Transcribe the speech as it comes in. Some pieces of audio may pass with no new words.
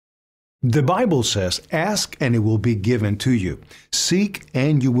The Bible says, ask and it will be given to you. Seek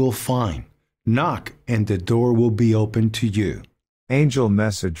and you will find. Knock and the door will be opened to you. Angel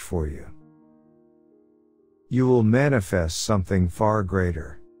message for you. You will manifest something far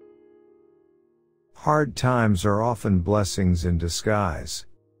greater. Hard times are often blessings in disguise.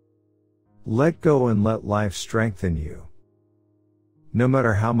 Let go and let life strengthen you. No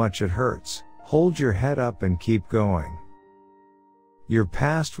matter how much it hurts, hold your head up and keep going. Your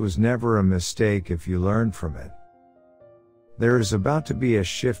past was never a mistake if you learned from it. There is about to be a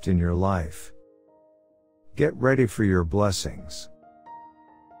shift in your life. Get ready for your blessings.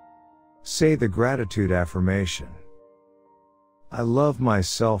 Say the gratitude affirmation. I love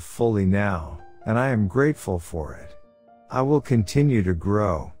myself fully now, and I am grateful for it. I will continue to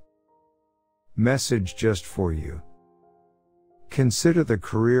grow. Message just for you. Consider the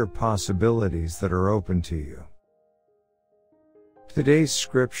career possibilities that are open to you. Today's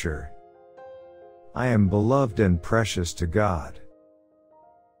scripture. I am beloved and precious to God.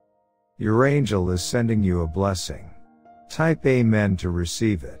 Your angel is sending you a blessing. Type Amen to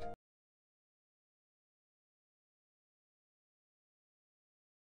receive it.